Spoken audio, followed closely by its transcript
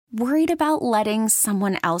Worried about letting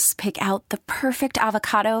someone else pick out the perfect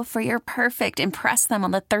avocado for your perfect impress them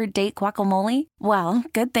on the third date guacamole? Well,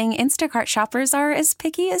 good thing Instacart shoppers are as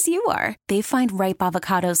picky as you are. They find ripe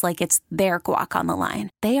avocados like it's their guac on the line.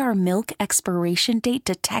 They are milk expiration date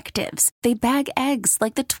detectives. They bag eggs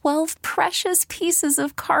like the 12 precious pieces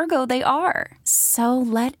of cargo they are. So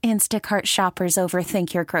let Instacart shoppers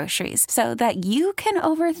overthink your groceries so that you can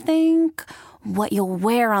overthink what you'll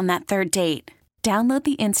wear on that third date. Download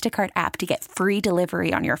the Instacart app to get free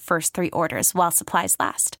delivery on your first 3 orders while supplies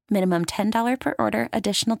last. Minimum $10 per order.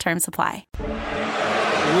 Additional terms apply.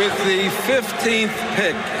 With the 15th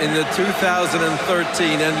pick in the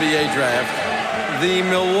 2013 NBA Draft, the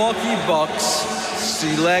Milwaukee Bucks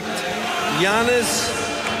select Giannis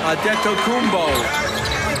Antetokounmpo.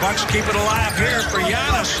 Bucks keep it alive here for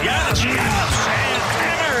Giannis. Giannis,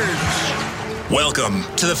 and enters. Welcome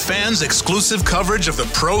to the fans' exclusive coverage of the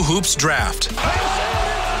Pro Hoops Draft.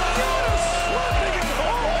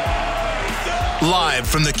 Live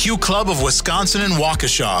from the Q Club of Wisconsin in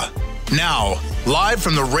Waukesha. Now, live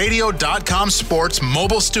from the Radio.com Sports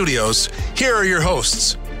mobile studios, here are your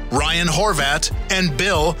hosts, Ryan Horvat and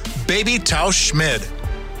Bill Baby Tausch Schmid.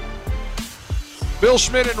 Bill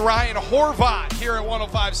Schmid and Ryan Horvat here at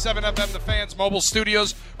 105.7 FM, the Fans Mobile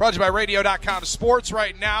Studios, brought to you by Radio.com Sports.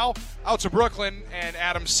 Right now, out to Brooklyn and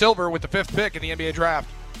Adam Silver with the 5th pick in the NBA Draft.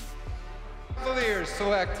 Cavaliers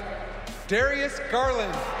select Darius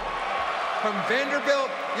Garland from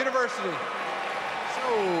Vanderbilt University.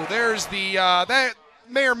 So there's the that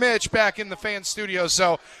Mayor Mitch back in the Fan Studio.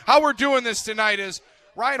 So how we're doing this tonight is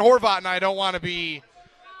Ryan Horvat and I don't want to be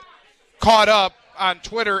caught up on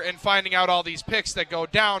Twitter and finding out all these picks that go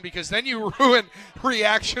down, because then you ruin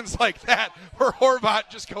reactions like that where Horvat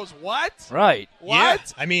just goes, what? Right. What? Yeah.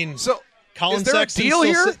 I mean, so Colin is there Sexton a deal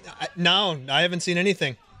here? No, I haven't seen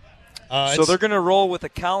anything. So they're going to roll with a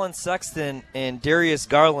Colin Sexton and Darius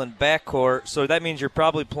Garland backcourt. So that means you're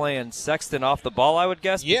probably playing Sexton off the ball, I would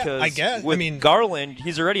guess. Yeah, because I guess. With Garland,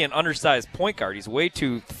 he's already an undersized point guard. He's way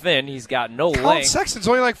too thin. He's got no Colin length. Sexton's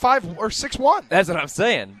only like 5 or 6'1". That's what I'm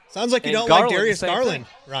saying. Sounds like you And don't Garland, like Darius the same Garland,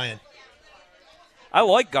 thing. Ryan. I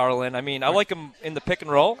like Garland. I mean, I like him in the pick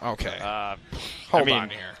and roll. Okay. Hold on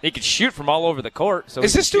here. He can shoot from all over the court. So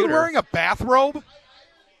Is this dude wearing a bathrobe?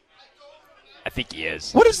 I think he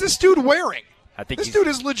is. What is this dude wearing? I think This he's dude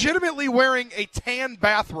is legitimately wearing a tan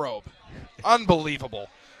bathrobe. Unbelievable.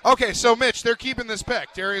 Okay, so Mitch, they're keeping this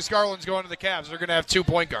pick. Darius Garland's going to the Cavs. They're going to have 2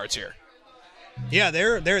 point guards here. Yeah,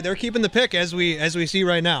 they're keeping the pick as we see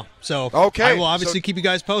right now. So okay, I will obviously keep you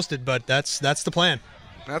guys posted, but that's the plan.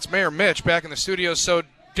 That's Mayor Mitch back in the studio. So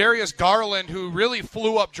Darius Garland, who really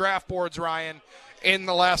flew up draft boards, Ryan, in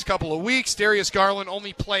the last couple of weeks. Darius Garland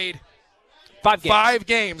only played 5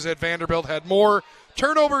 games at Vanderbilt, had more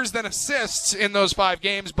turnovers than assists in those 5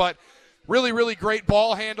 games, but really, really great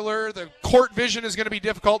ball handler. The court vision is going to be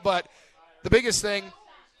difficult, but the biggest thing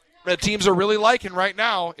that teams are really liking right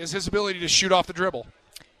now is his ability to shoot off the dribble.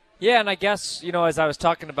 Yeah, and I guess, as I was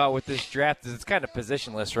talking about with this draft, it's kind of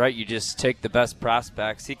positionless, right? You just take the best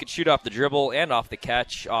prospects. He could shoot off the dribble and off the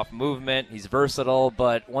catch, off movement. He's versatile,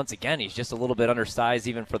 but once again, he's just a little bit undersized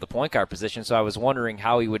even for the point guard position, so I was wondering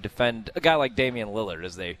how he would defend a guy like Damian Lillard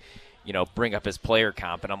as they bring up his player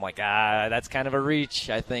comp, and I'm like, that's kind of a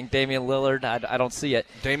reach. I think Damian Lillard, I don't see it.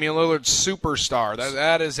 Damian Lillard, superstar.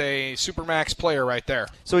 That is a supermax player right there.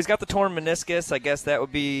 So he's got the torn meniscus. I guess that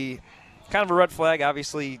would be kind of a red flag.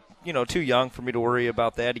 Obviously, too young for me to worry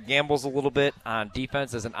about that. He gambles a little bit on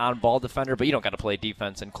defense as an on-ball defender, but you don't got to play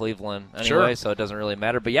defense in Cleveland anyway, so it doesn't really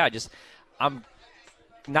matter. But yeah, I'm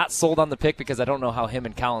not sold on the pick because I don't know how him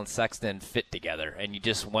and Colin Sexton fit together, and you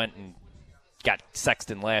just went and got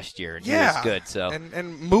Sexton last year, and he was good. So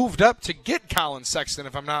and moved up to get Colin Sexton,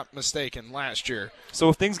 if I'm not mistaken, last year.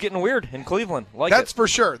 So things getting weird in Cleveland. That's for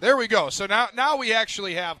sure. There we go. So now we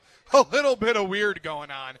actually have a little bit of weird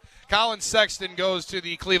going on. Colin Sexton goes to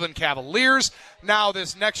the Cleveland Cavaliers. Now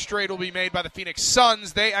this next trade will be made by the Phoenix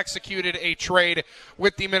Suns. They executed a trade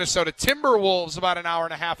with the Minnesota Timberwolves about an hour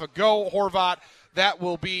and a half ago. Horvat, that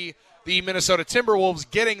will be the Minnesota Timberwolves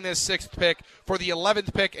getting this 6th pick for the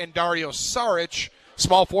 11th pick, and Dario Saric,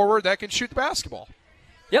 small forward that can shoot the basketball.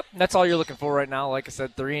 Yep, that's all you're looking for right now. Like I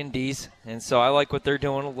said, 3 and Ds, and so I like what they're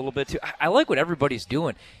doing a little bit too. I like what everybody's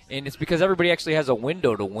doing, and it's because everybody actually has a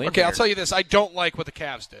window to win. Okay, here. I'll tell you this: I don't like what the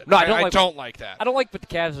Cavs did. No, I don't like that. I don't like what the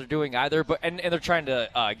Cavs are doing either. But and they're trying to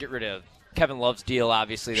get rid of Kevin Love's deal.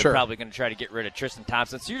 Obviously, they're probably going to try to get rid of Tristan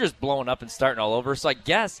Thompson. So you're just blowing up and starting all over. So I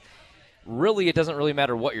guess really it doesn't really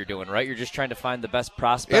matter what you're doing, right? You're just trying to find the best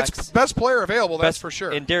prospects. It's best player available, that's for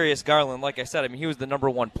sure. And Darius Garland, like I said, I mean, he was the number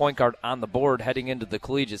 1 point guard on the board heading into the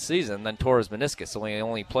collegiate season, then tore his meniscus, so he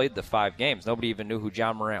only played the 5 games. Nobody even knew who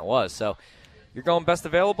John Morant was. So you're going best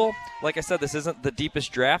available. Like I said, this isn't the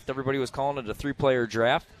deepest draft. Everybody was calling it a 3-player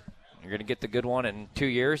draft. You're going to get the good one in 2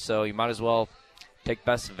 years, so you might as well take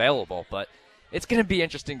best available. But it's going to be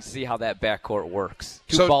interesting to see how that backcourt works.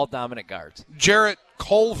 Two ball-dominant guards. Jarrett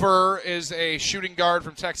Culver is a shooting guard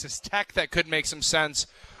from Texas Tech. That could make some sense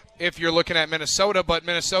if you're looking at Minnesota, but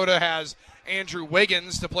Minnesota has Andrew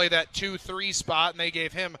Wiggins to play that 2-3 spot, and they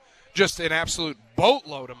gave him just an absolute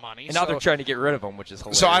boatload of money. And now they're trying to get rid of him, which is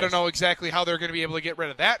hilarious. So I don't know exactly how they're going to be able to get rid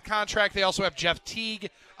of that contract. They also have Jeff Teague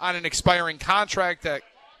on an expiring contract at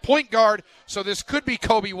point guard. So this could be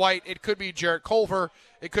Kobe White. It could be Jarrett Culver.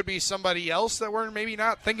 It could be somebody else that we're maybe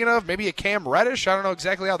not thinking of. Maybe a Cam Reddish. I don't know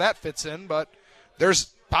exactly how that fits in, but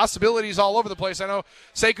there's possibilities all over the place. I know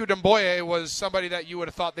Sekou Doumbouya was somebody that you would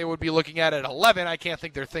have thought they would be looking at 11. I can't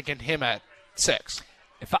think they're thinking him at 6.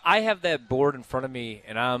 If I have that board in front of me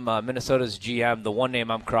and I'm Minnesota's GM, the one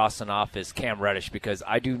name I'm crossing off is Cam Reddish because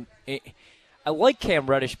I like Cam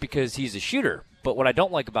Reddish because he's a shooter. But what I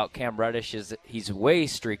don't like about Cam Reddish is that he's way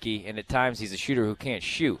streaky, and at times he's a shooter who can't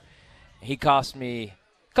shoot. He cost me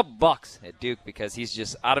a couple bucks at Duke because he's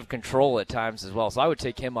just out of control at times as well. So I would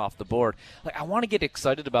take him off the board. Like, I want to get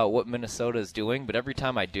excited about what Minnesota is doing, but every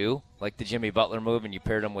time I do, like the Jimmy Butler move, and you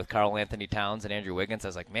paired him with Karl Anthony Towns and Andrew Wiggins, I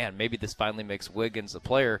was like, man, maybe this finally makes Wiggins a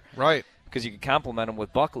player. Right. Because you can complement him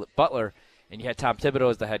with Butler, and you had Tom Thibodeau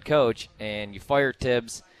as the head coach, and you fire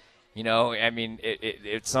Tibbs. You know, I mean,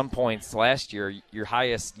 at some points last year, your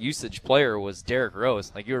highest usage player was Derrick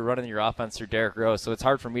Rose. Like, you were running your offense through Derrick Rose, so it's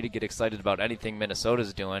hard for me to get excited about anything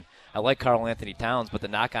Minnesota's doing. I like Karl Anthony Towns, but the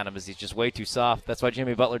knock on him is he's just way too soft. That's why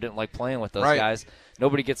Jimmy Butler didn't like playing with those guys.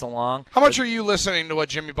 Nobody gets along. How much are you listening to what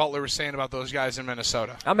Jimmy Butler was saying about those guys in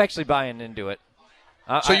Minnesota? I'm actually buying into it.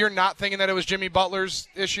 So you're not thinking that it was Jimmy Butler's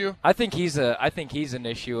issue? I think he's an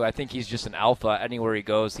issue. I think he's just an alpha. Anywhere he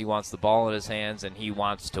goes, he wants the ball in his hands, and he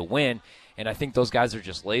wants to win. And I think those guys are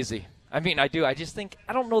just lazy. I mean, I do. I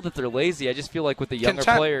don't know that they're lazy. I just feel like with the younger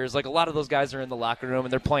players, like a lot of those guys are in the locker room,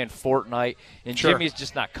 and they're playing Fortnite. And Jimmy's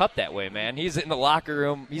just not cut that way, man. He's in the locker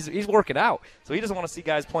room. He's working out. So he doesn't want to see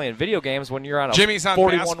guys playing video games when you're on a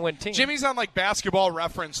 41-win team. Jimmy's on, like, Basketball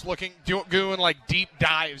Reference doing, like, deep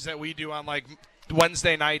dives that we do on, like,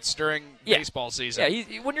 Wednesday nights during baseball season.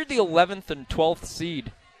 Yeah, when you're the 11th and 12th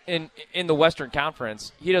seed in the Western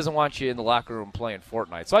Conference, he doesn't want you in the locker room playing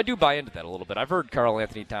Fortnite. So I do buy into that a little bit. I've heard Karl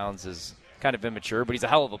Anthony Towns is kind of immature, but he's a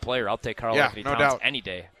hell of a player. I'll take Karl Anthony Towns any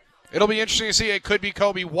day. It'll be interesting to see. It could be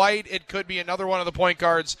Kobe White. It could be another one of the point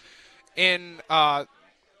guards in the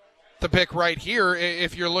pick right here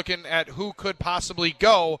if you're looking at who could possibly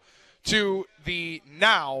go to the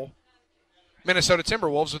now Minnesota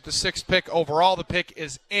Timberwolves with the 6th pick overall. The pick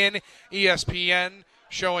is in. ESPN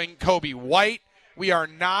showing Kobe White. We are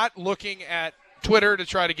not looking at Twitter to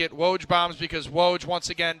try to get Woj bombs because Woj,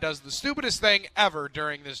 once again, does the stupidest thing ever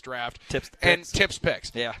during this draft. Tips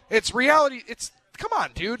picks. Yeah. It's reality. Come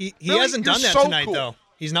on, dude. He hasn't done that tonight, though.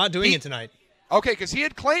 He's not doing it tonight. Okay, because he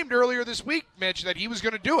had claimed earlier this week, Mitch, that he was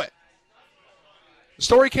going to do it. The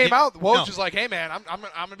story came out. Woj was like, "Hey, man, I'm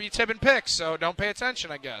going to be tipping picks, so don't pay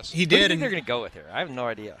attention, I guess." He What do you did. think they're going to go with here? I have no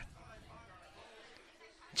idea.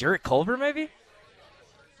 Jarrett Culver, maybe?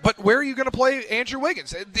 But where are you going to play Andrew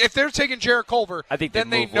Wiggins? If they're taking Jarrett Culver, I think then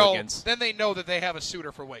they know. Wiggins. Then they know that they have a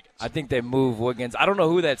suitor for Wiggins. I think they move Wiggins. I don't know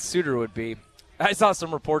who that suitor would be. I saw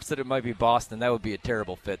some reports that it might be Boston. That would be a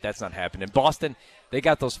terrible fit. That's not happening. Boston, they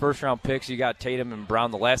got those first-round picks. You got Tatum and Brown.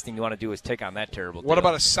 The last thing you want to do is take on that terrible deal. What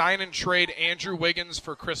about a sign and trade Andrew Wiggins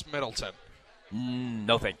for Chris Middleton?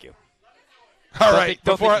 No, thank you. All right.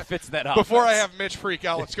 Don't think he fits that offense. Before I have Mitch freak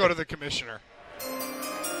out, let's go to the commissioner.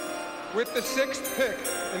 With the 6th pick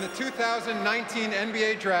in the 2019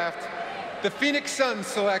 NBA Draft, the Phoenix Suns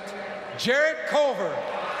select Jarrett Culver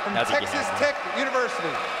from Texas Tech University.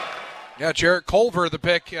 Yeah, Jarrett Culver, the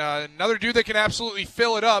pick. Another dude that can absolutely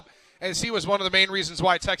fill it up, as he was one of the main reasons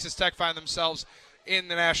why Texas Tech find themselves in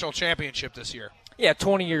the national championship this year. Yeah,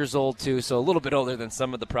 20 years old, too, so a little bit older than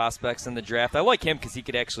some of the prospects in the draft. I like him because he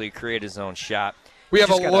could actually create his own shot. We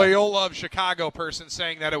have a Loyola of Chicago person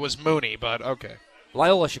saying that it was Mooney, but okay.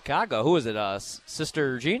 Loyola Chicago. Who is it?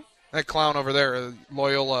 Sister Jean? That clown over there,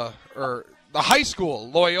 Loyola, or the high school,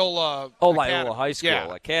 Loyola. Oh, Academy. Loyola High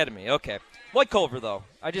School Academy. Okay. Like Culver, though.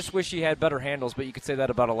 I just wish he had better handles, but you could say that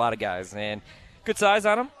about a lot of guys. And good size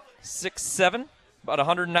on him, 6'7", about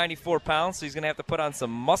 194 pounds, so he's going to have to put on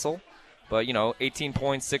some muscle. But, 18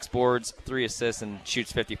 points, 6 boards, 3 assists, and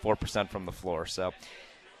shoots 54% from the floor. So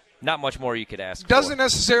not much more you could ask Doesn't for.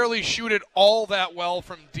 necessarily shoot it all that well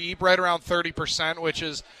from deep, right around 30%, which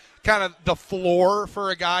is kind of the floor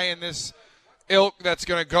for a guy in this ilk that's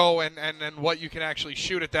going to go and what you can actually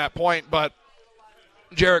shoot at that point. But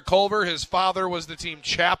Jarrett Culver, his father was the team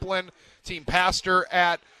chaplain, team pastor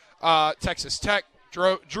at Texas Tech,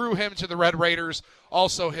 drew him to the Red Raiders.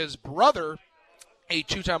 Also, his brother, a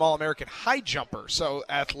two-time All-American high jumper. So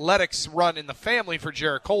athletics run in the family for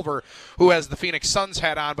Jarrett Culver, who has the Phoenix Suns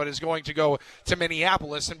hat on, but is going to go to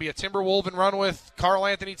Minneapolis and be a Timberwolf and run with Karl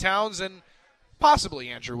Anthony Towns and possibly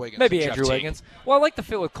Andrew Wiggins. Maybe Andrew Wiggins. Well, I like the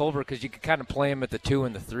fit with Culver because you could kind of play him at the 2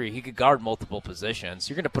 and the 3. He could guard multiple positions.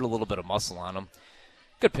 You're going to put a little bit of muscle on him.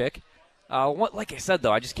 Good pick. Like I said,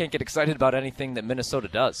 though, I just can't get excited about anything that Minnesota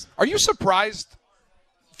does. Are you surprised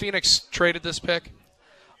Phoenix traded this pick?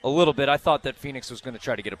 A little bit. I thought that Phoenix was going to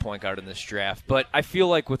try to get a point guard in this draft, but I feel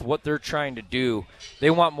like with what they're trying to do, they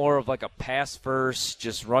want more of like a pass first,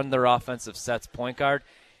 just run their offensive sets point guard.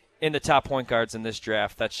 In the top point guards in this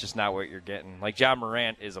draft, that's just not what you're getting. Like, Ja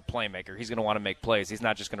Morant is a playmaker. He's going to want to make plays. He's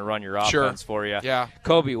not just going to run your offense for you. Yeah.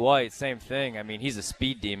 Kobe White, same thing. I mean, he's a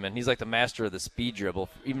speed demon. He's like the master of the speed dribble,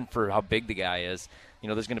 even for how big the guy is. You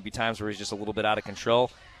know, there's going to be times where he's just a little bit out of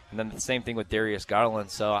control. And then the same thing with Darius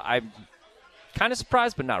Garland. So I'm kind of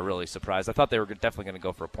surprised, but not really surprised. I thought they were definitely going to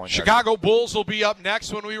go for a point guard. Chicago Bulls will be up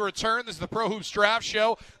next when we return. This is the Pro Hoops Draft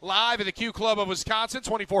Show live at the Q Club of Wisconsin,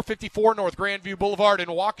 2454 North Grandview Boulevard in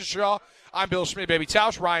Waukesha. I'm Bill Schmidt, Baby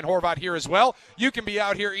Tausch. Ryan Horvath here as well. You can be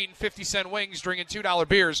out here eating 50-cent wings, drinking $2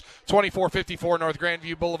 beers, 2454 North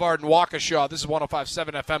Grandview Boulevard in Waukesha. This is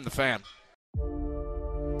 105.7 FM, The Fan.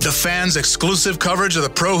 The Fan's exclusive coverage of the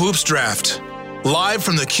Pro Hoops Draft, live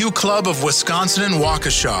from the Q Club of Wisconsin in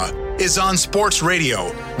Waukesha, is on Sports Radio,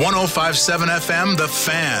 105.7 FM, The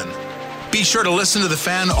Fan. Be sure to listen to The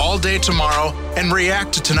Fan all day tomorrow and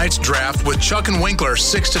react to tonight's draft with Chuck and Winkler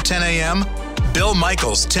 6 to 10 a.m., Bill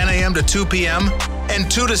Michaels 10 a.m. to 2 p.m., and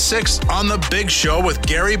 2 to 6 on The Big Show with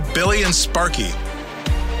Gary, Billy, and Sparky.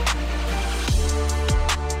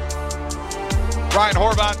 Ryan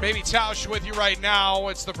Horvath, Baby Tausch with you right now.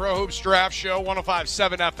 It's the Pro Hoops Draft Show,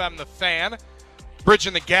 105.7 FM, The Fan.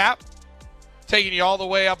 Bridging the gap, taking you all the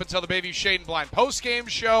way up until the Bayview Shade and Blind postgame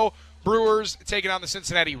show. Brewers taking on the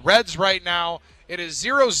Cincinnati Reds right now. It is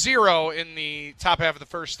 0-0 in the top half of the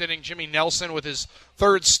first inning. Jimmy Nelson with his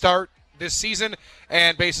third start this season,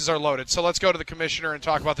 and bases are loaded. So let's go to the commissioner and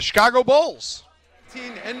talk about the Chicago Bulls.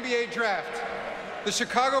 NBA Draft. The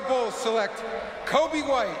Chicago Bulls select Kobe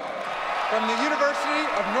White from the University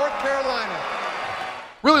of North Carolina.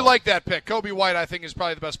 Really like that pick. Kobe White, I think, is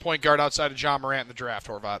probably the best point guard outside of Ja Morant in the draft,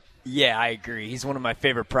 Horvath. Yeah, I agree. He's one of my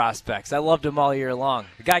favorite prospects. I loved him all year long.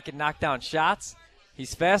 The guy can knock down shots.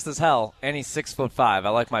 He's fast as hell, and he's 6'5". I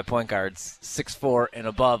like my point guards 6'4" and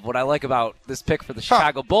above. What I like about this pick for the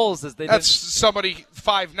Chicago Bulls is that's somebody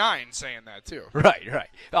 5'9" saying that too. Right.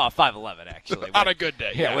 Oh, 5'11" actually. On a good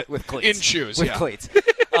day. Yeah, with cleats. In shoes. With cleats.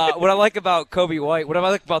 What I like about Kobe White, what I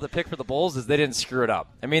like about the pick for the Bulls is they didn't screw it up.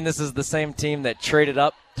 I mean, this is the same team that traded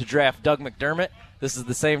up to draft Doug McDermott. This is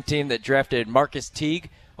the same team that drafted Marcus Teague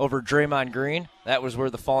over Draymond Green. That was where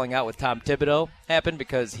the falling out with Tom Thibodeau happened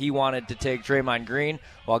because he wanted to take Draymond Green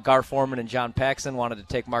while Gar Forman and John Paxson wanted to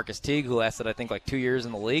take Marcus Teague, who lasted, I think, like 2 years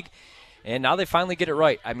in the league. And now they finally get it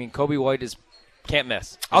right. I mean, Kobe White can't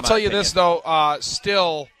miss. I'll tell you this, though.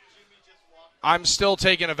 I'm still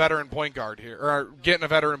taking a veteran point guard here, or getting a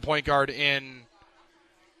veteran point guard in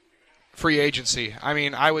free agency. I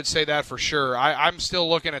mean, I would say that for sure. I'm still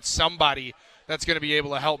looking at somebody that's going to be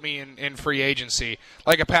able to help me in free agency,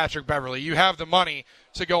 like a Patrick Beverley. You have the money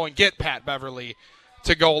to go and get Pat Beverley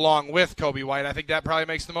to go along with Kobe White. I think that probably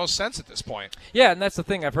makes the most sense at this point. Yeah, and that's the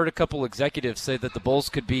thing. I've heard a couple executives say that the Bulls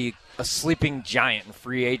could be a sleeping giant in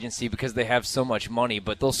free agency because they have so much money,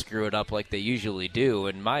 but they'll screw it up like they usually do.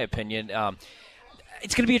 In my opinion,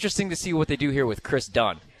 it's going to be interesting to see what they do here with Chris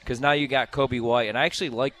Dunn. Because now you got Kobe White, and I actually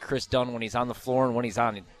like Chris Dunn when he's on the floor and when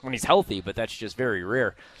he's healthy, but that's just very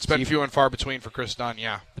rare. It's been few and far between for Chris Dunn,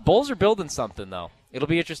 yeah. The Bulls are building something, though. It'll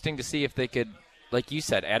be interesting to see if they could, like you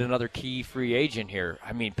said, add another key free agent here.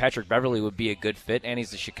 I mean, Patrick Beverley would be a good fit, and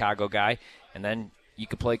he's a Chicago guy. And then you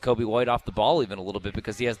could play Kobe White off the ball even a little bit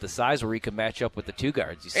because he has the size where he can match up with the two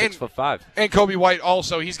guards. He's 6'5". And Kobe White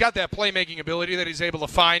also, he's got that playmaking ability that he's able to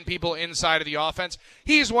find people inside of the offense.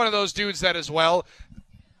 He's one of those dudes that as well.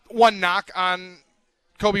 One knock on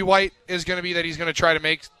Kobe White is going to be that he's going to try to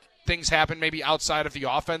make things happen maybe outside of the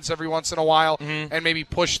offense every once in a while and maybe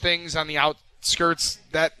push things on the outskirts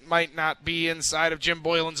that might not be inside of Jim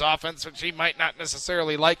Boylan's offense, which he might not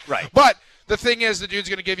necessarily like. Right. But The thing is, the dude's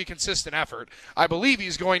going to give you consistent effort. I believe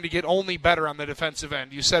he's going to get only better on the defensive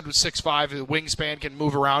end. You said with 6'5", the wingspan, can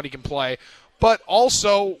move around, he can play. But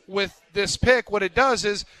also with this pick, what it does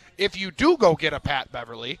is if you do go get a Pat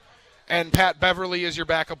Beverly, and Pat Beverly is your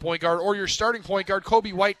backup point guard or your starting point guard,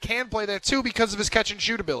 Kobe White can play that too because of his catch and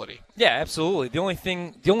shoot ability. Yeah, absolutely. The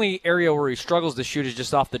only area where he struggles to shoot is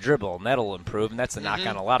just off the dribble, and that'll improve, and that's a knock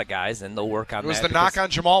on a lot of guys, and they'll work on that. It was the knock on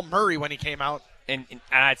Jamal Murray when he came out. And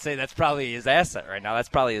I'd say that's probably his asset right now. That's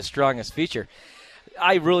probably his strongest feature.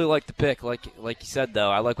 I really like the pick. Like you said,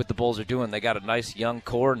 though, I like what the Bulls are doing. They got a nice young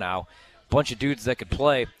core now. Bunch of dudes that could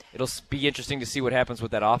play. It'll be interesting to see what happens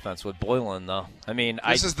with that offense with Boylan, though. I mean,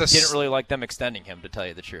 I didn't really like them extending him, to tell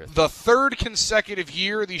you the truth. The third consecutive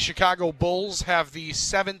year the Chicago Bulls have the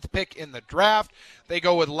 7th pick in the draft. They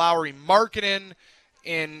go with Lauri Markkanen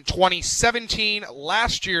in 2017.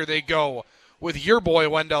 Last year they go with your boy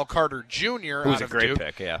Wendell Carter Jr. Who's out a of great Duke.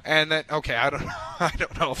 pick, yeah. And then, okay, I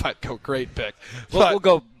don't know if I'd go great pick. We'll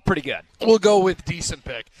go pretty good. We'll go with decent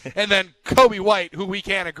pick. And then Kobe White, who we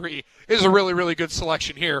can agree is a really, really good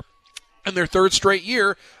selection here in their third straight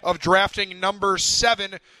year of drafting number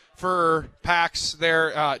 7 for Pax.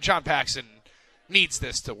 John Paxson needs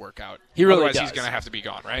this to work out. He really Otherwise, does. he's going to have to be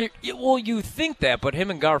gone, right? Well, you think that, but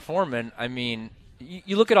him and Gar Forman, I mean,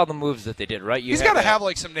 you look at all the moves that they did, right? He's got to have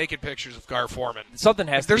like some naked pictures of Gar Forman. Something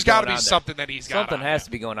has. There's got to be something that he's got. Something has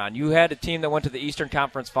to be going on. You had a team that went to the Eastern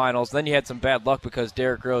Conference Finals. Then you had some bad luck because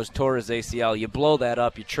Derrick Rose tore his ACL. You blow that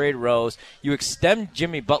up. You trade Rose. You extend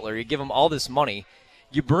Jimmy Butler. You give him all this money.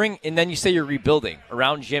 You bring, and then you say you're rebuilding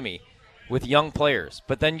around Jimmy with young players.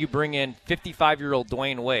 But then you bring in 55-year-old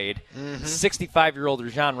Dwayne Wade, 65-year-old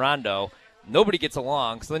Rajon Rondo. Nobody gets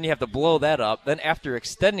along, so then you have to blow that up. Then after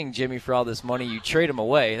extending Jimmy for all this money, you trade him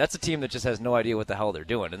away. That's a team that just has no idea what the hell they're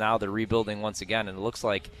doing. And now they're rebuilding once again, and it looks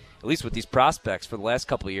like, at least with these prospects for the last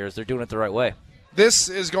couple of years, they're doing it the right way. This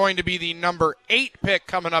is going to be the number 8 pick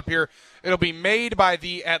coming up here. It'll be made by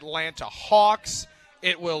the Atlanta Hawks.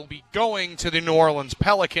 It will be going to the New Orleans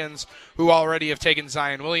Pelicans, who already have taken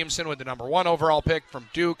Zion Williamson with the number 1 overall pick from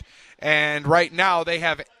Duke. And right now they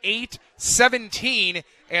have 8, 17,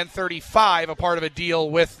 and 35, a part of a deal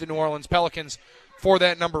with the New Orleans Pelicans for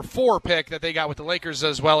that number 4 pick that they got with the Lakers,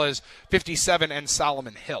 as well as 57 and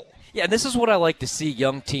Solomon Hill. Yeah, and this is what I like to see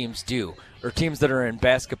young teams do, or teams that are in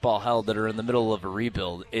basketball hell that are in the middle of a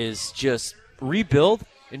rebuild, is just rebuild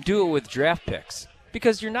and do it with draft picks.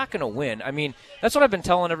 Because you're not going to win. I mean, that's what I've been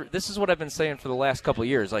telling. This is what I've been saying for the last couple of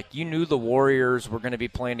years. Like, you knew the Warriors were going to be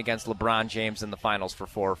playing against LeBron James in the finals for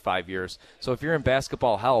 4 or 5 years. So if you're in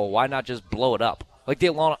basketball hell, why not just blow it up? Like the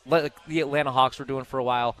Atlanta Hawks were doing for a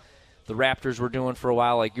while. The Raptors were doing for a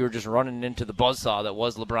while. Like, you were just running into the buzzsaw that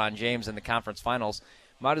was LeBron James in the conference finals.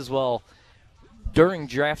 Might as well, during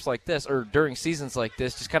drafts like this, or during seasons like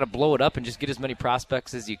this, just kind of blow it up and just get as many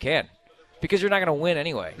prospects as you can. Because you're not going to win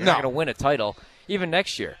anyway. You're not going to win a title. Even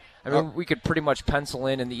next year. I mean, we could pretty much pencil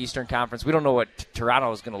in the Eastern Conference. We don't know what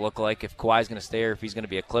Toronto is going to look like, if Kawhi's going to stay or if he's going to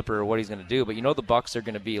be a Clipper or what he's going to do. But you know the Bucks are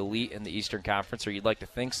going to be elite in the Eastern Conference, or you'd like to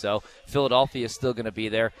think so. Philadelphia is still going to be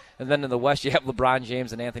there. And then in the West, you have LeBron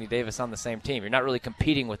James and Anthony Davis on the same team. You're not really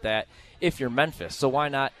competing with that if you're Memphis. So why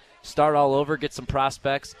not start all over, get some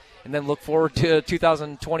prospects, and then look forward to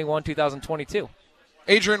 2021, 2022.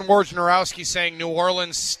 Adrian Wojnarowski saying New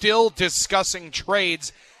Orleans still discussing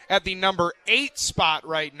trades at the number 8 spot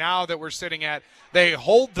right now that we're sitting at. They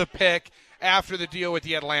hold the pick after the deal with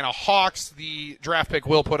the Atlanta Hawks. The draft pick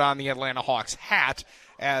will put on the Atlanta Hawks hat,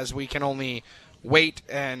 as we can only wait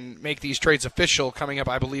and make these trades official coming up,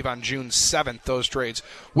 I believe, on June 7th. Those trades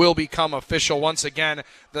will become official. Once again,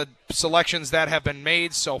 the selections that have been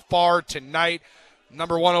made so far tonight: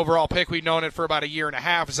 number 1 overall pick, we've known it for about a year and a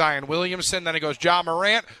half, Zion Williamson. Then it goes Ja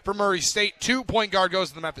Morant for Murray State. 2, point guard goes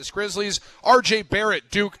to the Memphis Grizzlies. R.J. Barrett,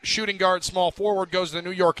 Duke, shooting guard, small forward, goes to the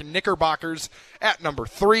New York Knickerbockers at number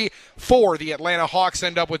 3. 4, the Atlanta Hawks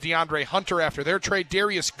end up with DeAndre Hunter after their trade.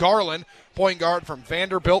 Darius Garland, point guard from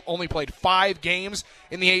Vanderbilt, only played 5 games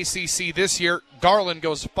in the ACC this year. Garland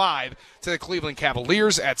goes 5 to the Cleveland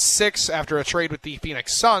Cavaliers at 6 after a trade with the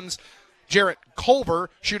Phoenix Suns. Jarrett Culver,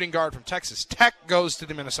 shooting guard from Texas Tech, goes to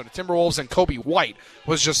the Minnesota Timberwolves, and Kobe White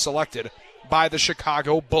was just selected by the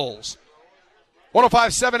Chicago Bulls.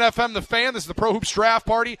 105.7 FM, The Fan. This is the Pro Hoops Draft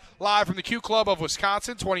Party, live from the Q Club of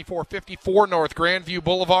Wisconsin, 2454 North Grandview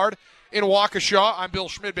Boulevard in Waukesha. I'm Bill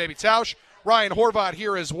Schmid, Baby Tausch. Ryan Horvath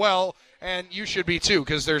here as well, and you should be too,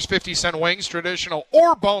 because there's 50-cent wings, traditional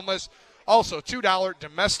or boneless. Also, $2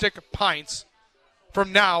 domestic pints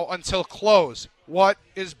from now until close. What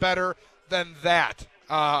is better than that?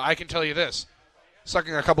 I can tell you this.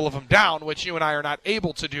 sucking a couple of them down, which you and I are not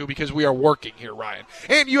able to do because we are working here, Ryan.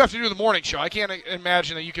 And you have to do the morning show. I can't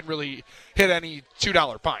imagine that you can really hit any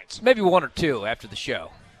 $2 pints. Maybe 1 or 2 after the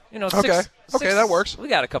show. Okay, that works. We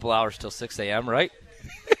got a couple hours till 6 a.m., right?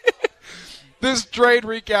 This trade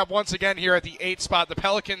recap once again here at the 8th spot. The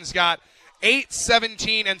Pelicans got 8,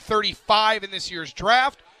 17, and 35 in this year's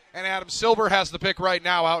draft, and Adam Silver has the pick right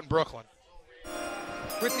now out in Brooklyn.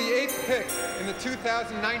 With the 8th pick in the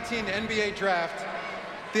 2019 NBA Draft,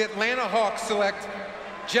 the Atlanta Hawks select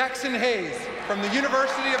Jackson Hayes from the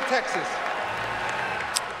University of Texas.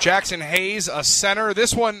 Jackson Hayes, a center.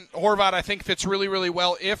 This one, Horvat, I think fits really, really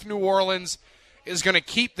well if New Orleans is going to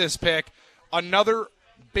keep this pick. Another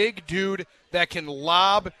big dude that can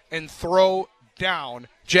lob and throw down.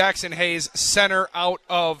 Jackson Hayes, center out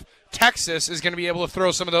of Texas, is going to be able to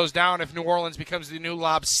throw some of those down if New Orleans becomes the new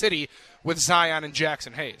lob city with Zion and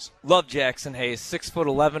Jackson Hayes. Love Jackson Hayes,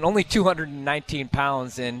 6'11", only 219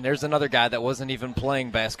 pounds, and there's another guy that wasn't even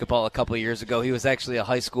playing basketball a couple of years ago. He was actually a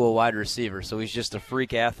high school wide receiver, so he's just a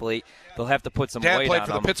freak athlete. They'll have to put some weight on him. Dad played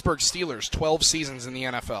for the Pittsburgh Steelers, 12 seasons in the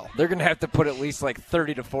NFL. They're going to have to put at least like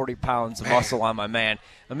 30 to 40 pounds of muscle on my man.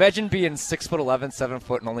 Imagine being 6'11", 7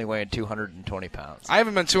 foot, and only weighing 220 pounds. I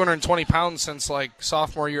haven't been 220 pounds since like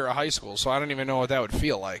sophomore year of high school, so I don't even know what that would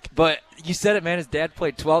feel like. But you said it, man. His dad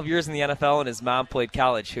played 12 years in the NFL, and his mom played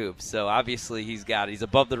college hoops. So obviously he's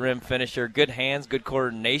above the rim finisher, good hands, good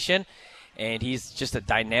coordination, and he's just a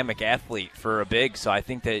dynamic athlete for a big. So I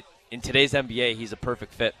think that in today's NBA, he's a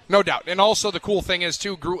perfect fit. No doubt. And also the cool thing is,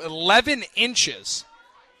 too, grew 11 inches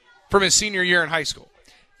from his senior year in high school.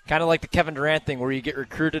 Kind of like the Kevin Durant thing where you get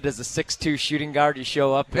recruited as a 6'2 shooting guard. You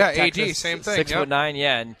show up at Texas, AD, same thing. 6'9",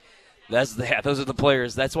 yeah. And those are the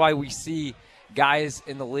players. That's why we see guys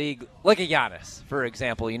in the league, like a Giannis, for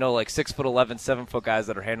example, like 6'11", 7 foot guys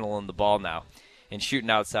that are handling the ball now and shooting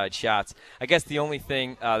outside shots. I guess the only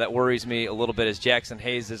thing that worries me a little bit is Jackson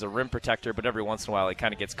Hayes is a rim protector, but every once in a while he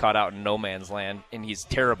kind of gets caught out in no man's land, and he's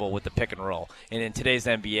terrible with the pick and roll. And in today's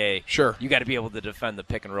NBA, sure, you got to be able to defend the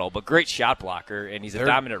pick and roll. But great shot blocker, and he's a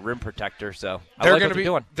dominant rim protector. So I like what they're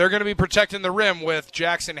doing. They're going to be protecting the rim with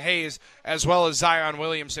Jackson Hayes as well as Zion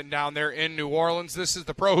Williamson down there in New Orleans. This is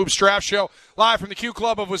the Pro Hoops Draft Show live from the Q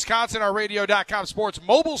Club of Wisconsin, our radio.com sports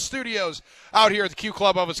mobile studios out here at the Q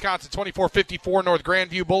Club of Wisconsin, 2454 North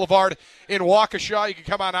Grandview Boulevard in Waukesha. You can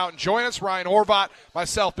come on out and join us. Ryan Horvat,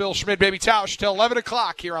 myself, Bill Schmidt, Baby Tausch, till 11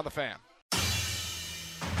 o'clock here on The Fan.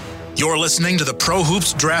 You're listening to the Pro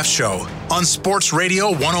Hoops Draft Show on Sports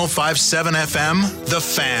Radio 105.7 FM, The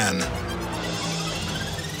Fan.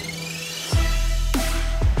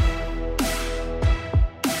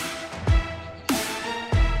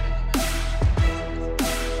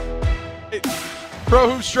 Pro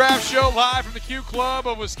Hoops Draft Show live from the Q Club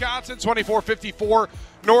of Wisconsin, 2454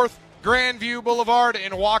 North Grandview Boulevard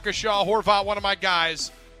in Waukesha. Horvat, one of my guys,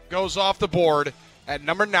 goes off the board at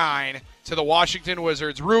number 9 to the Washington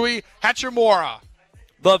Wizards. Rui Hachimura.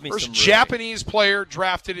 Love me First some Rui. Japanese player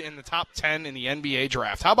drafted in the top 10 in the NBA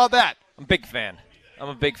draft. How about that? I'm a big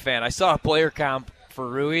fan. I saw a player comp for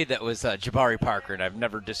Rui that was Jabari Parker, and I've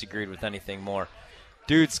never disagreed with anything more.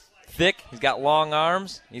 Dude's thick. He's got long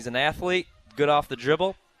arms. He's an athlete. Good off the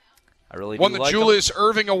dribble. I really do won the like Julius him.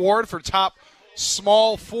 Erving Award for top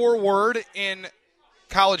small forward in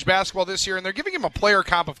college basketball this year, and they're giving him a player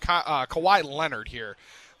comp of Kawhi Leonard here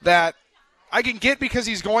that I can get because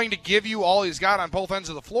he's going to give you all he's got on both ends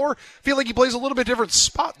of the floor. I feel like he plays a little bit different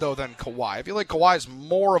spot, though, than Kawhi. I feel like Kawhi's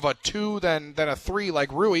more of a 2 than a 3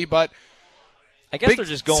 like Rui, but I guess big they're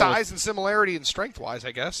just going size and similarity and strength-wise,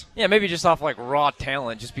 I guess. Yeah, maybe just off like raw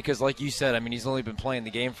talent, just because, like you said, I mean, he's only been playing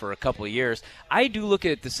the game for a couple of years. I do look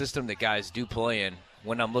at the system that guys do play in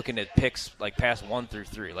when I'm looking at picks like past 1 through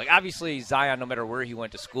 3. Like, obviously, Zion, no matter where he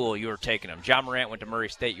went to school, you were taking him. John Morant went to Murray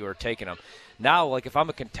State, you were taking him. Now, like, if I'm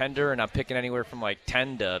a contender and I'm picking anywhere from like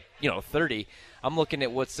 10 to 30, I'm looking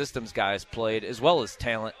at what systems guys played as well as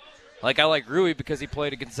talent. Like, I like Rui because he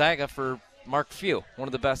played at Gonzaga for Mark Few, one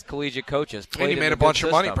of the best collegiate coaches. And he made a bunch of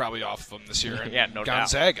money probably off of him this year. Yeah, no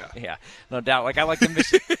Gonzaga. doubt. Yeah, no doubt. Like, I like the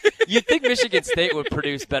Michigan. You'd think Michigan State would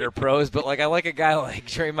produce better pros, but like I like a guy like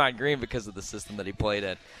Draymond Green because of the system that he played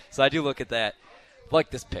in. So I do look at that. I like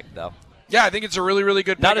this pick, though. Yeah, I think it's a really, really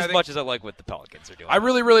good pick. Not as much as I like what the Pelicans are doing. I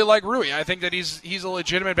really, really like Rui. I think that he's a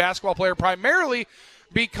legitimate basketball player primarily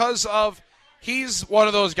because of he's one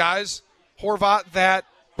of those guys, Horvat, that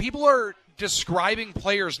people are describing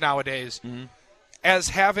players nowadays as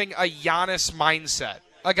having a Giannis mindset.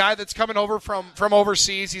 A guy that's coming over from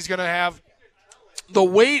overseas. He's going to have the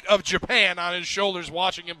weight of Japan on his shoulders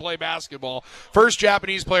watching him play basketball. First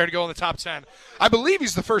Japanese player to go in the top 10. I believe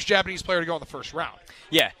he's the first Japanese player to go in the first round.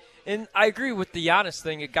 Yeah. And I agree with the Giannis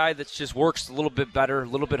thing, a guy that just works a little bit better, a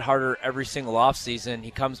little bit harder every single offseason.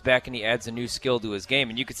 He comes back and he adds a new skill to his game.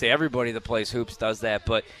 And you could say everybody that plays hoops does that,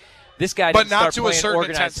 but this guy didn't start playing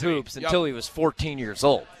organized hoops until he was 14 years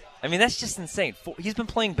old. I mean, that's just insane. He's been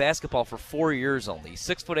playing basketball for 4 years only. He's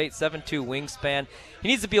 6'8", 7'2", wingspan. He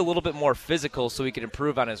needs to be a little bit more physical so he can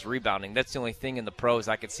improve on his rebounding. That's the only thing in the pros.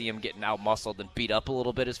 I could see him getting out-muscled and beat up a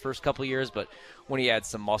little bit his first couple of years, but when he adds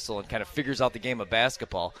some muscle and kind of figures out the game of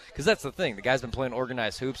basketball, because that's the thing. The guy's been playing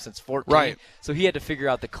organized hoops since 14, right. So he had to figure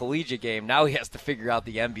out the collegiate game. Now he has to figure out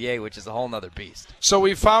the NBA, which is a whole nother beast. So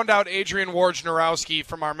we found out Adrian Wojnarowski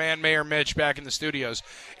from our man Mayor Mitch back in the studios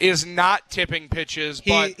is not tipping pitches,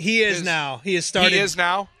 but he is now. He has started. He is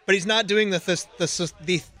now, but he's not doing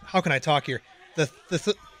the how can I talk here? The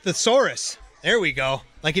thesaurus. There we go.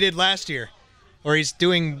 Like he did last year, where he's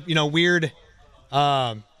doing weird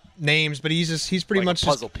names, but he's pretty like much a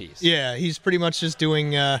puzzle piece. Yeah, he's pretty much just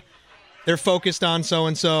doing. They're focused on so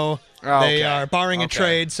and so. They are barring a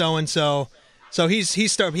trade so and so. So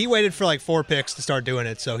he waited for like 4 picks to start doing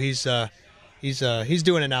it. So he's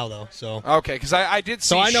doing it now though. So okay, because I did see.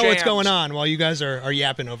 So I know Shams. what's going on while you guys are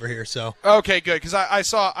yapping over here. So okay, good, because I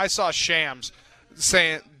saw Shams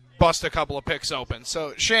saying bust a couple of picks open.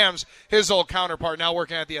 So Shams, his old counterpart, now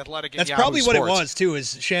working at the Athletic. That's Yahoo probably Sports. what it was too.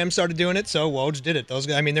 Is Shams started doing it, so Woj did it. Those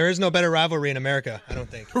guys. I mean, there is no better rivalry in America. I don't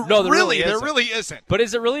think. No, there really isn't. But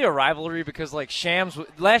is it really a rivalry? Because like Shams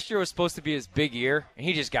last year was supposed to be his big year, and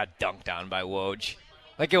he just got dunked on by Woj.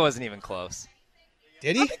 Like it wasn't even close.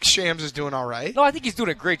 Did he? I think Shams is doing all right. No, I think he's doing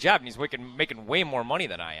a great job, and he's making way more money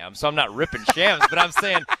than I am. So I'm not ripping Shams, but I'm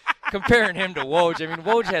saying comparing him to Woj. I mean,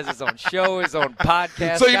 Woj has his own show, his own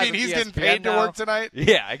podcast. So you mean he's getting paid to work tonight?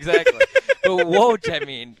 Yeah, exactly. But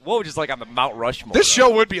Woj is like on the Mount Rushmore. This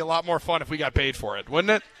show would be a lot more fun if we got paid for it, wouldn't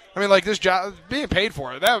it? I mean, like this job, being paid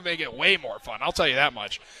for it, that would make it way more fun. I'll tell you that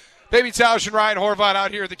much. Baby Tausch and Ryan Horvat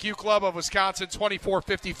out here at the Q Club of Wisconsin,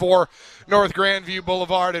 2454 North Grandview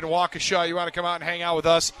Boulevard in Waukesha. You want to come out and hang out with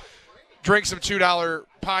us, drink some $2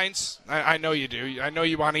 pints. I know you do. I know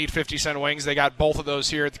you want to eat 50-cent wings. They got both of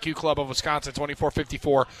those here at the Q Club of Wisconsin,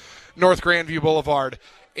 2454 North Grandview Boulevard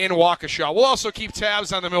in Waukesha. We'll also keep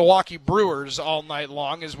tabs on the Milwaukee Brewers all night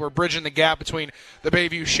long as we're bridging the gap between the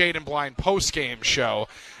Bayview Shade and Blind postgame show.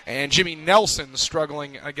 And Jimmy Nelson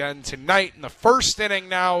struggling again tonight in the first inning.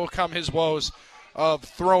 Now come his woes of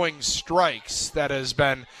throwing strikes. That has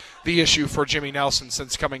been the issue for Jimmy Nelson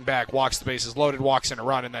since coming back. Walks the bases loaded, walks in a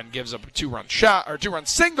run, and then gives up a two-run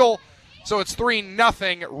single. So it's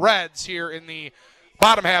 3-0 Reds here in the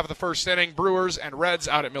bottom half of the first inning. Brewers and Reds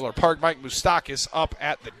out at Miller Park. Mike Moustakas up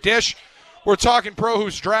at the dish. We're talking Pro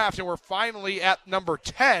Hoops Draft, and we're finally at number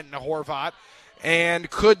 10, Horvat. And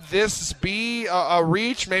could this be a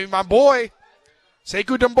reach? Maybe my boy,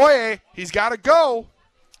 Sekou Doumbouya, he's got to go.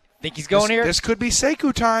 Think he's going here? This could be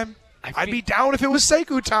Sekou time. I'd be down if it was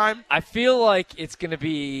Sekou time. I feel like it's going to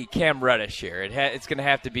be Cam Reddish here. It's going to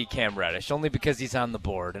have to be Cam Reddish, only because he's on the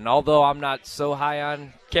board. And although I'm not so high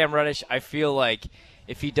on Cam Reddish, I feel like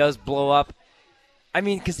if he does blow up, I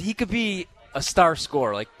mean, because he could be a star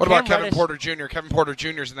scorer. Like what about Kevin Porter Jr.? Kevin Porter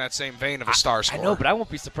Jr. is in that same vein of a star scorer. I know, but I won't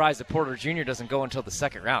be surprised if Porter Jr. doesn't go until the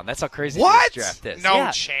second round. That's how crazy this draft is.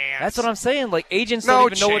 No chance. That's what I'm saying. Like agents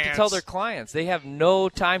don't even know what to tell their clients. They have no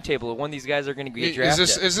timetable of when these guys are going to get drafted.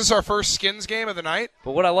 Is this our first Skins game of the night?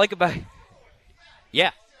 But what I like about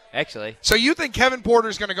actually. So you think Kevin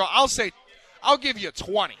Porter's going to go? I'll give you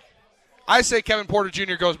 20. I say Kevin Porter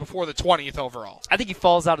Jr. goes before the 20th overall. I think he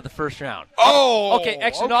falls out of the first round. Oh, okay.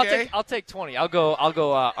 Actually, no. I'll take 20. I'll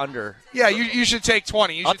go under. Yeah, you should take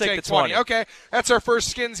 20. I'll take the 20. Okay, that's our first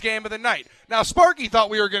Skins game of the night. Now, Sparky thought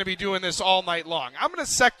we were going to be doing this all night long. I'm going to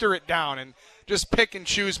sector it down and just pick and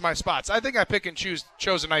choose my spots. I think I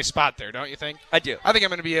chose a nice spot there, don't you think? I do. I think I'm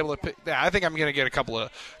going to be able to pick. Yeah, I think I'm going to get a couple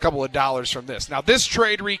of dollars from this. Now, this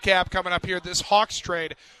trade recap coming up here. This Hawks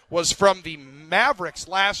trade was from the Mavericks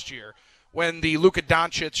last year, when the Luka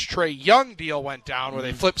Doncic, Trae Young deal went down, where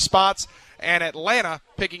they flipped spots, and Atlanta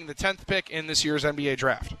picking the 10th pick in this year's NBA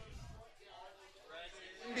draft.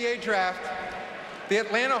 NBA draft, the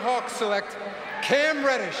Atlanta Hawks select Cam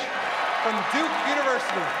Reddish from Duke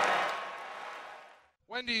University.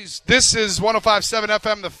 Wendy's, this is 105.7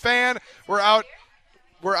 FM, The Fan. We're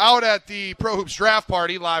out at the Pro Hoops Draft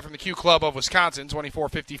Party live from the Q Club of Wisconsin,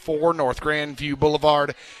 2454 North Grandview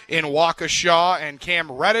Boulevard in Waukesha. And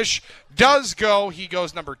Cam Reddish does go. He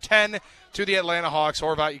goes number 10 to the Atlanta Hawks.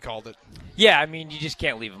 Horvat, you called it. Yeah, I mean, you just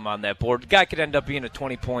can't leave him on that board. The guy could end up being a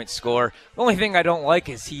 20-point scorer. The only thing I don't like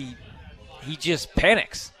is he just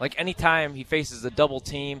panics. Like, anytime he faces a double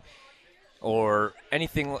team or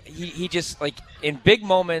anything, he just, like, in big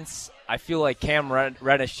moments, I feel like Cam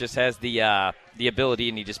Reddish just has the ability,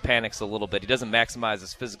 and he just panics a little bit. He doesn't maximize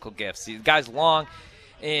his physical gifts. The guy's long,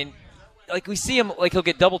 and like we see him, like he'll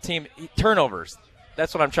get double teamed, turnovers.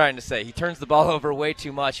 That's what I'm trying to say. He turns the ball over way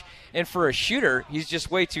too much, and for a shooter, he's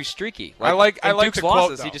just way too streaky. I like Duke's the quote,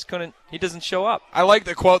 losses, though. he just couldn't. He doesn't show up. I like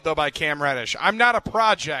the quote though by Cam Reddish. I'm not a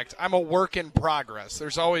project. I'm a work in progress.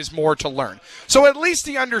 There's always more to learn. So at least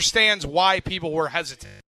he understands why people were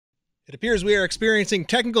hesitant. It appears we are experiencing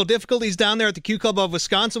technical difficulties down there at the Q Club of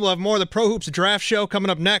Wisconsin. We'll have more of the Pro Hoops Draft Show coming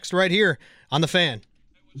up next right here on The Fan.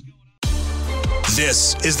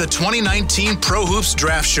 This is the 2019 Pro Hoops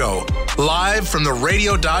Draft Show, live from the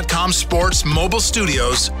Radio.com Sports mobile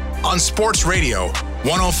studios on Sports Radio,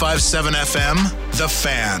 105.7 FM, The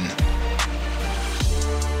Fan.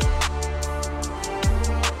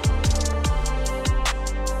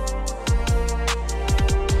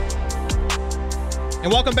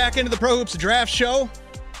 And welcome back into the Pro Hoops Draft Show.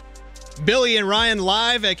 Billy and Ryan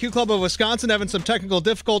live at Q Club of Wisconsin, having some technical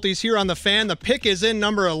difficulties here on The Fan. The pick is in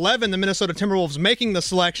number 11, the Minnesota Timberwolves making the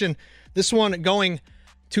selection. This one going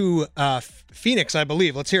to Phoenix, I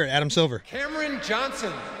believe. Let's hear it, Adam Silver. Cameron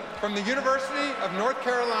Johnson from the University of North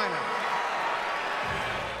Carolina.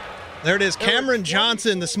 There it is, Cameron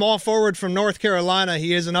Johnson, the small forward from North Carolina.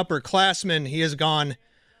 He is an upperclassman. He has gone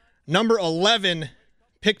number 11,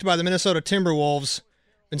 picked by the Minnesota Timberwolves.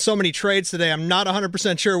 Been so many trades today, I'm not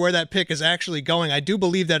 100% sure where that pick is actually going. I do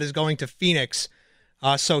believe that is going to Phoenix.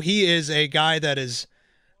 So he is a guy that is,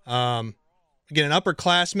 again, an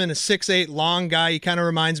upperclassman, a 6'8", long guy. He kind of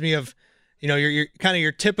reminds me of, your kind of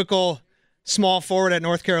your typical small forward at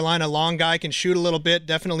North Carolina. Long guy, can shoot a little bit,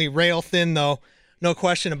 definitely rail thin though, no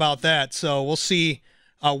question about that. So we'll see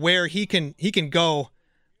where he can go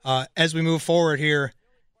as we move forward here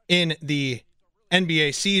in the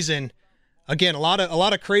NBA season. Again, a lot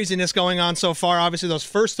of craziness going on so far. Obviously, those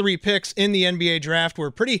first three picks in the NBA draft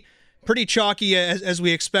were pretty chalky as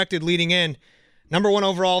we expected leading in. Number 1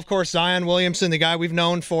 overall, of course, Zion Williamson, the guy we've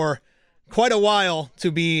known for quite a while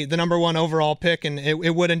to be the number 1 overall pick, and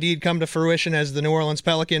it would indeed come to fruition as the New Orleans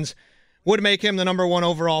Pelicans would make him the number 1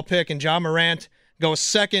 overall pick. And Ja Morant goes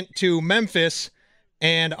second to Memphis,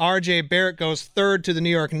 and R.J. Barrett goes third to the New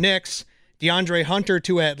York Knicks. DeAndre Hunter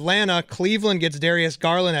to Atlanta. Cleveland gets Darius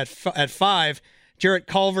Garland at 5. Jarrett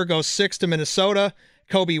Culver goes 6 to Minnesota.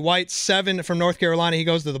 Kobe White, 7 from North Carolina. He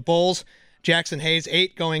goes to the Bulls. Jackson Hayes,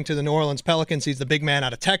 8, going to the New Orleans Pelicans. He's the big man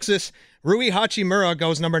out of Texas. Rui Hachimura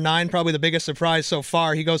goes number 9, probably the biggest surprise so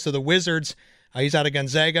far. He goes to the Wizards. He's out of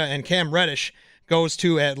Gonzaga. And Cam Reddish goes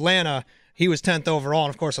to Atlanta. He was 10th overall,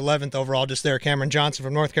 and of course 11th overall just there. Cameron Johnson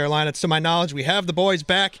from North Carolina. It's, to my knowledge, we have the boys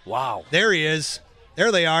back. Wow. There he is. There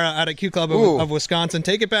they are out at Q Club of Wisconsin.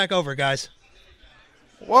 Take it back over, guys.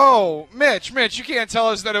 Whoa, Mitch, you can't tell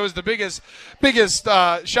us that it was the biggest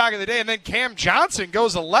shock of the day. And then Cam Johnson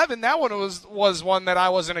goes 11. That one was one that I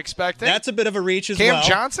wasn't expecting. That's a bit of a reach as well. well. Cam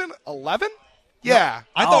Johnson, 11? Yeah.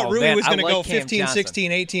 I thought Rui was going to go Cam 15, Johnson.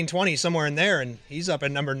 16, 18, 20, somewhere in there, and he's up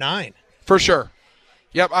at number 9. For sure.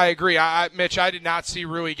 Yep, I agree. Mitch, I did not see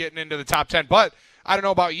Rui getting into the top 10, but I don't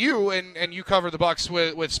know about you, and you cover the Bucks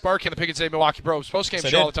with Sparky and the Pick and Save Milwaukee Pro postgame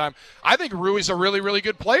show all the time. I think Rui's a really, really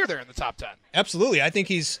good player there in the top 10. Absolutely. I think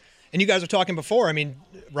he's – and you guys were talking before. I mean,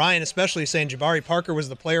 Ryan especially saying Jabari Parker was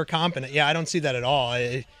the player comp, and yeah, I don't see that at all.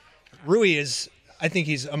 Rui is – I think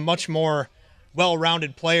he's a much more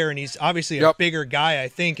well-rounded player, and he's obviously a bigger guy, I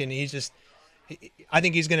think, and he's just – I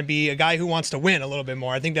think he's going to be a guy who wants to win a little bit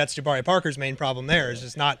more. I think that's Jabari Parker's main problem there, is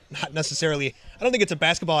just not necessarily – I don't think it's a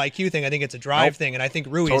basketball IQ thing. I think it's a drive thing, and I think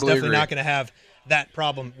Rui is definitely not going to have that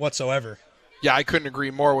problem whatsoever. Yeah, I couldn't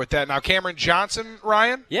agree more with that. Now, Cameron Johnson,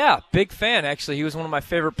 Ryan? Yeah, big fan, actually. He was one of my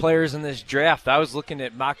favorite players in this draft. I was looking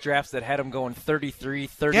at mock drafts that had him going 33,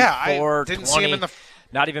 34, I didn't 20, see him in the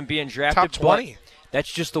not even being drafted. top 20.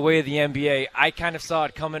 That's just the way of the NBA. I kind of saw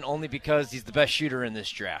it coming only because he's the best shooter in this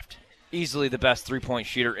draft. Easily the best three-point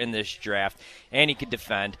shooter in this draft, and he could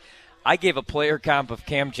defend. I gave a player comp of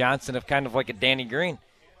Cam Johnson of kind of like a Danny Green,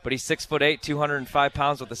 but he's 6'8", 205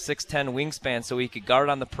 pounds with a 6'10" wingspan, so he could guard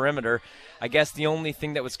on the perimeter. I guess the only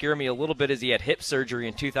thing that would scare me a little bit is he had hip surgery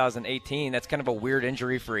in 2018. That's kind of a weird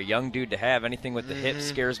injury for a young dude to have. Anything with the hip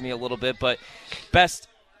scares me a little bit, but best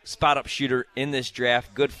spot-up shooter in this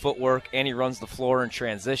draft, good footwork, and he runs the floor in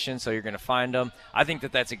transition, so you're going to find him. I think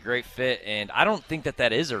that that's a great fit, and I don't think that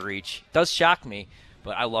that is a reach. It does shock me,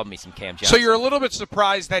 but I love me some Cam Johnson. So you're a little bit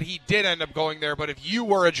surprised that he did end up going there, but if you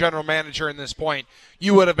were a general manager in this point,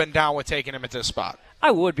 you would have been down with taking him at this spot. I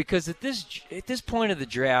would, because at this point of the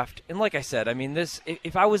draft, and like I said, I mean,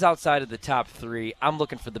 if I was outside of the top 3, I'm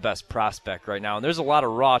looking for the best prospect right now, and there's a lot of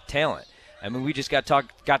raw talent. I mean, we just got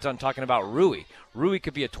done talking about Rui. Rui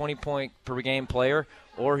could be a 20-point-per-game player,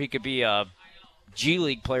 or he could be a G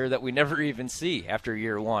League player that we never even see after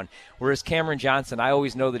year one. Whereas Cameron Johnson, I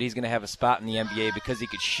always know that he's going to have a spot in the NBA because he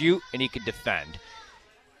could shoot and he could defend.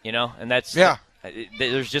 You know, and that's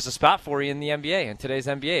there's just a spot for you in the NBA, in today's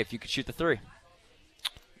NBA, if you could shoot the three.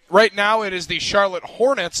 Right now it is the Charlotte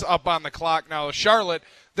Hornets up on the clock. Now, Charlotte,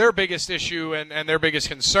 their biggest issue and their biggest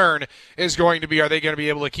concern is going to be, are they going to be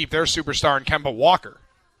able to keep their superstar in Kemba Walker?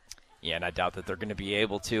 Yeah, and I doubt that they're going to be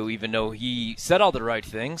able to, even though he said all the right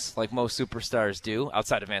things, like most superstars do,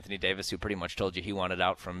 outside of Anthony Davis, who pretty much told you he wanted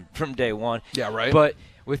out from day one. Yeah, right. But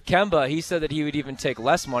with Kemba, he said that he would even take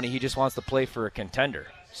less money. He just wants to play for a contender.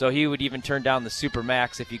 So he would even turn down the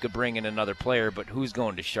Supermax if you could bring in another player. But who's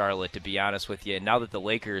going to Charlotte, to be honest with you? And now that the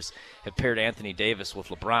Lakers have paired Anthony Davis with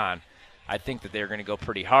LeBron, I think that they're going to go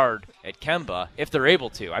pretty hard at Kemba if they're able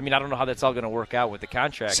to. I mean, I don't know how that's all going to work out with the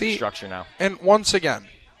contract structure now. And once again,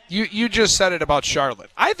 you just said it about Charlotte.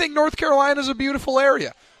 I think North Carolina is a beautiful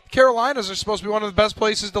area. Carolinas are supposed to be one of the best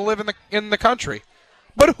places to live in the country.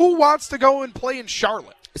 But who wants to go and play in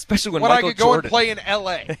Charlotte? Especially when I could go and play in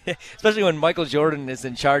L.A. Especially when Michael Jordan is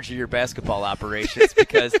in charge of your basketball operations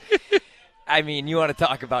because, I mean, you want to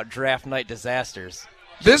talk about draft night disasters.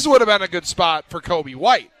 This would have been a good spot for Kobe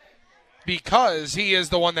White because he is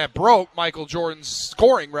the one that broke Michael Jordan's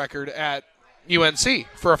scoring record at UNC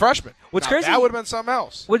for a freshman. What's crazy? That would have been something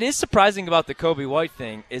else. What is surprising about the Kobe White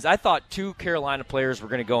thing is I thought 2 Carolina players were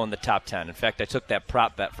going to go in the top 10. In fact, I took that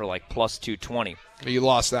prop bet for like plus 220. You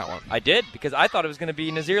lost that one. I did, because I thought it was going to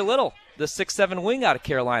be Nasir Little, the 6'7" wing out of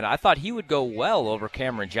Carolina. I thought he would go well over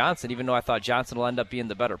Cameron Johnson, even though I thought Johnson will end up being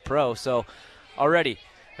the better pro. So already,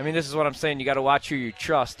 I mean, this is what I'm saying. You got to watch who you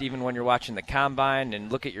trust, even when you're watching the combine,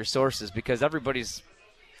 and look at your sources, because everybody's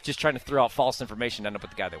just trying to throw out false information to end up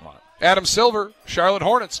with the guy they want. Adam Silver, Charlotte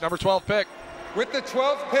Hornets, number 12 pick. With the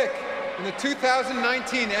 12th pick in the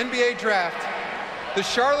 2019 NBA Draft, the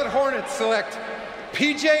Charlotte Hornets select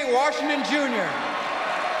P.J. Washington Jr.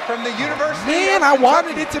 from the University of Kentucky. I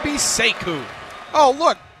wanted it to be Sekou. Oh,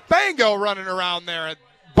 look, Bango running around there at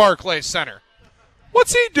Barclays Center.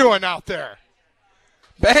 What's he doing out there?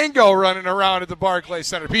 Bango running around at the Barclays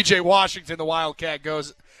Center. P.J. Washington, the Wildcat,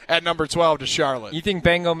 goes at number 12 to Charlotte. You think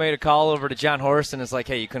Bango made a call over to John Horst and is like,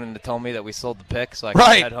 hey, you couldn't have told me that we sold the pick so I could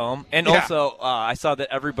head home? And also, I saw that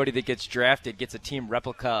everybody that gets drafted gets a team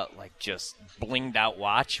replica, like just blinged out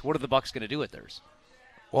watch. What are the Bucks going to do with theirs?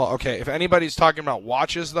 Well, okay, if anybody's talking about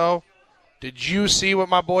watches, though, did you see what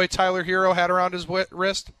my boy Tyler Hero had around his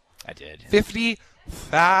wrist? I did.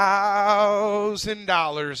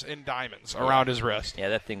 $50,000 in diamonds around his wrist. Yeah,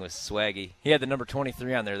 that thing was swaggy. He had the number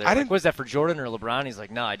 23 on there. Like, was that for Jordan or LeBron? He's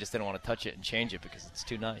like, no, I just didn't want to touch it and change it because it's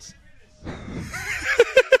too nice.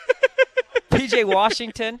 P.J.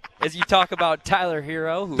 Washington, as you talk about Tyler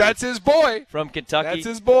Hero. That's his boy. From Kentucky. That's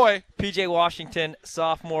his boy. P.J. Washington,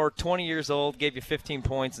 sophomore, 20 years old, gave you 15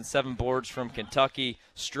 points and 7 boards from Kentucky.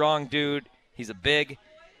 Strong dude. He's a big,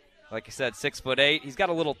 like I said, 6'8". He's got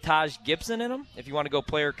a little Taj Gibson in him. If you want to go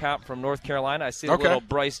player comp from North Carolina, I see a little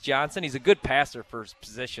Bryce Johnson. He's a good passer for his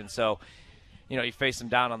position, so you face him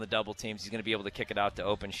down on the double teams. He's going to be able to kick it out to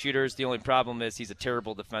open shooters. The only problem is he's a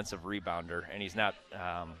terrible defensive rebounder, and he's not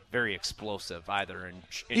very explosive either.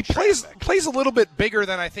 He plays a little bit bigger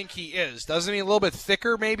than I think he is, doesn't he? A little bit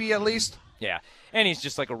thicker, maybe, at least? Yeah, and he's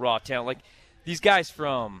just like a raw talent. Like these guys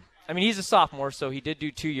from – I mean, he's a sophomore, so he did do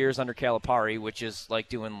 2 years under Calipari, which is like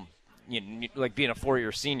doing like being a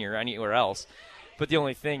 4-year senior anywhere else. But the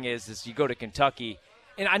only thing is you go to Kentucky –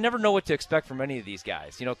 and I never know what to expect from any of these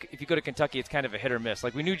guys. If you go to Kentucky, it's kind of a hit or miss.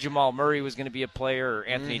 Like, we knew Jamal Murray was going to be a player or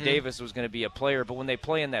Anthony Davis was going to be a player, but when they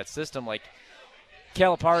play in that system, like,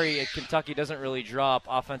 Calipari at Kentucky doesn't really draw up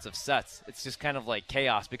offensive sets. It's just kind of like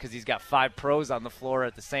chaos because he's got 5 pros on the floor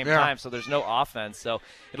at the same time, so there's no offense. So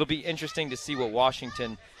it'll be interesting to see what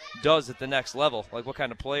Washington does at the next level, like what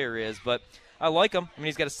kind of player he is. But I like him. I mean,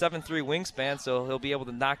 he's got a 7'3" wingspan, so he'll be able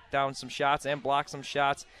to knock down some shots and block some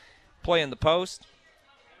shots, play in the post.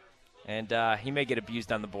 And he may get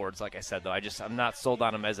abused on the boards, like I said, though. I'm not sold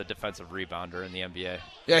on him as a defensive rebounder in the NBA.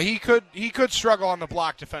 Yeah, he could struggle on the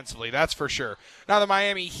block defensively, that's for sure. Now the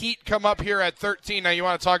Miami Heat come up here at 13. Now you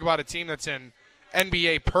want to talk about a team that's in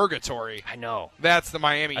NBA purgatory. I know. That's the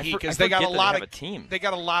Miami Heat because they got a lot of team. They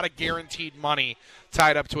got a lot of guaranteed money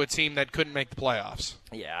tied up to a team that couldn't make the playoffs.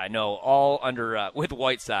 Yeah, I know. All under with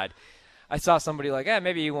Whiteside. I saw somebody like,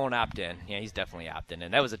 maybe he won't opt in. Yeah, he's definitely opting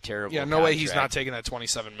in. That was a terrible no contract. way he's not taking that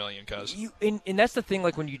 $27 million, cuz. And that's the thing,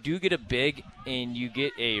 like when you do get a big and you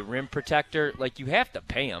get a rim protector, like you have to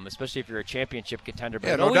pay him, especially if you're a championship contender.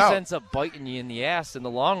 But it always ends up biting you in the ass in the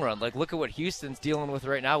long run. Like look at what Houston's dealing with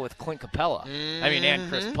right now with Clint Capella. And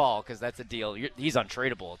Chris Paul, because that's a deal. He's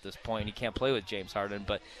untradeable at this point. He can't play with James Harden.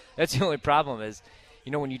 But that's the only problem is,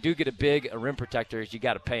 when you do get a rim protector, you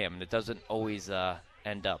got to pay him, and it doesn't always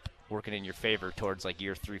end up working in your favor towards like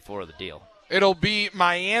year 3-4 of the deal. It'll be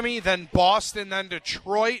Miami, then Boston, then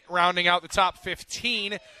Detroit, rounding out the top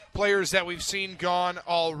 15 players that we've seen gone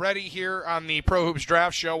already here on the Pro Hoops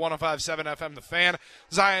Draft Show, 105.7 FM The Fan.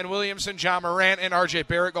 Zion Williamson, John Morant, and R.J.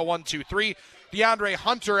 Barrett go 1, 2, 3. DeAndre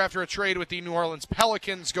Hunter, after a trade with the New Orleans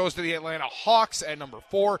Pelicans, goes to the Atlanta Hawks at number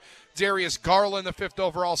 4. Darius Garland, the 5th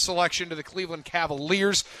overall selection, to the Cleveland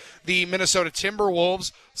Cavaliers. The Minnesota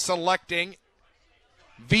Timberwolves selecting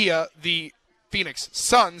via the Phoenix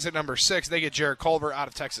Suns at number 6. They get Jarrett Culver out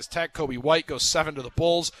of Texas Tech. Kobe White goes 7 to the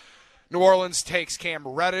Bulls. New Orleans takes Cam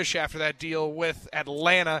Reddish after that deal with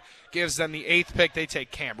Atlanta. Gives them the 8th pick. They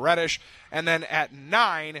take Cam Reddish. And then at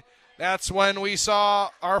 9, that's when we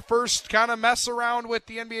saw our first kind of mess around with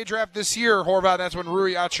the NBA draft this year, Horvath. That's when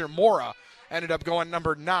Rui Hachimura ended up going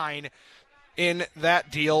number 9 in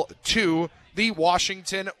that deal to the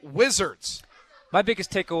Washington Wizards. My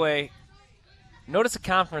biggest takeaway, notice a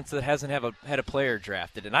conference that hasn't had a player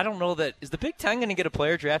drafted, and I don't know that – is the Big Ten going to get a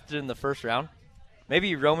player drafted in the first round?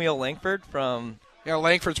 Maybe Romeo Langford from –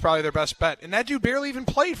 Langford's probably their best bet. And that dude barely even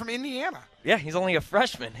played from Indiana. Yeah, he's only a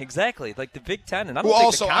freshman. Exactly. Like the Big Ten. And I don't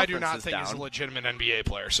think the conference I do not think down. He's a legitimate NBA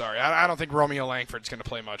player. Sorry. I don't think Romeo Langford's going to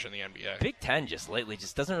play much in the NBA. Big Ten lately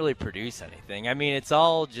doesn't really produce anything. I mean, it's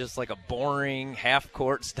all just like a boring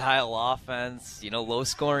half-court style offense,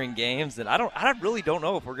 low-scoring games. And I really don't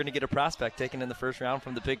know if we're going to get a prospect taken in the first round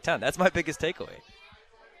from the Big Ten. That's my biggest takeaway.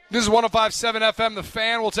 This is 105.7 FM The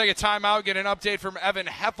Fan. We'll take a timeout, get an update from Evan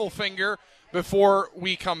Heffelfinger before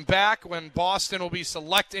we come back, when Boston will be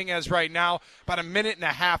selecting, as right now, about a minute and a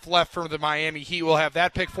half left for the Miami Heat. We'll have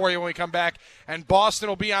that pick for you when we come back, and Boston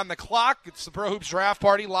will be on the clock. It's the Pro Hoops Draft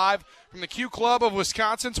Party live from the Q Club of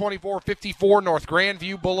Wisconsin, 2454 North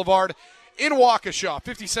Grandview Boulevard in Waukesha.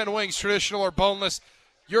 50-cent wings, traditional or boneless.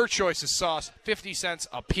 Your choice is sauce, 50 cents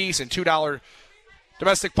a piece, and $2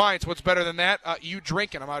 domestic pints. What's better than that? You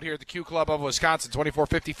drinking. I'm out here at the Q Club of Wisconsin,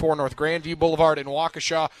 2454 North Grandview Boulevard in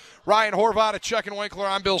Waukesha. Ryan Horvath at Chuck and Winkler.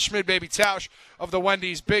 I'm Bill Schmid, Baby Tausch of the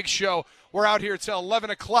Wendy's Big Show. We're out here till 11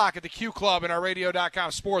 o'clock at the Q Club in our Radio.com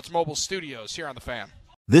sports mobile studios here on The Fan.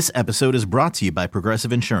 This episode is brought to you by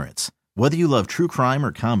Progressive Insurance. Whether you love true crime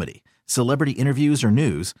or comedy, celebrity interviews or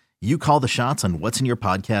news, you call the shots on what's in your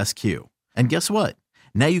podcast queue. And guess what?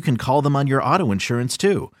 Now you can call them on your auto insurance,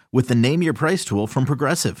 too, with the Name Your Price tool from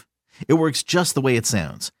Progressive. It works just the way it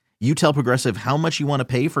sounds. You tell Progressive how much you want to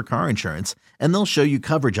pay for car insurance, and they'll show you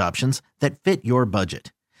coverage options that fit your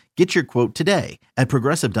budget. Get your quote today at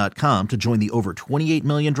Progressive.com to join the over 28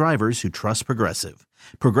 million drivers who trust Progressive.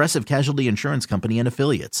 Progressive Casualty Insurance Company and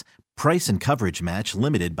Affiliates. Price and coverage match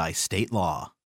limited by state law.